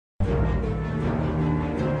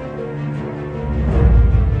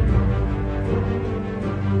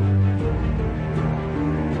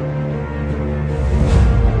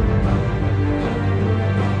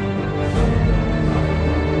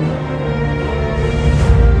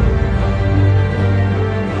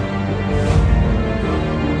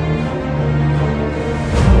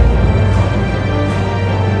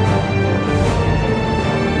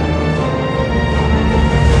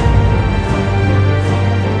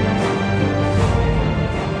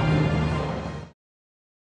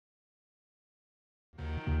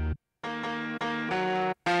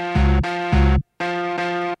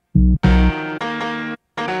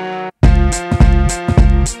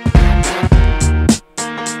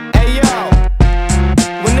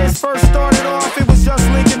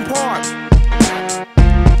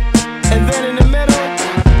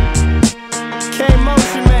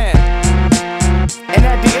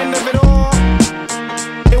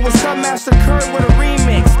Master Kurt with a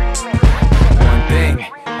remix. One thing,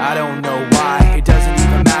 I don't know why. It doesn't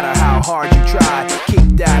even matter how hard you try.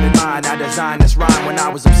 Keep that in mind, I designed this rhyme when I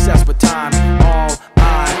was obsessed with time. All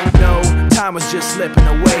I know, time was just slipping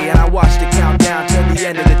away, and I watched it count down till the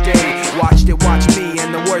end of the day. Watched it watch me,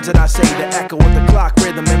 and the words that I say, the echo of the clock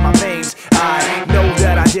rhythm in my veins. I know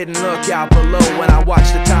that I didn't look out below when I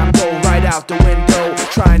watched the time go right out the window.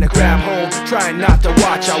 Trying to grab hold, trying not to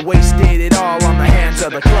watch. I wasted it all on the hands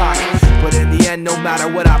of the clock. But in the end, no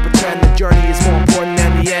matter what I pretend, the journey is more important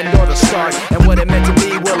than the end or the start. And what it meant to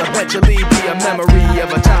me will eventually be a memory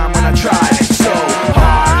of a time when I tried so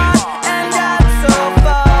hard.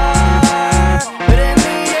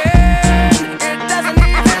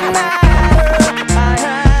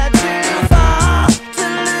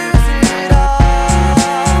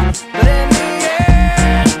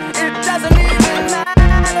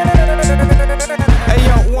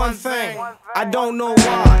 I don't know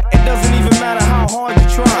why, it doesn't even matter how hard you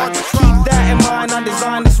try.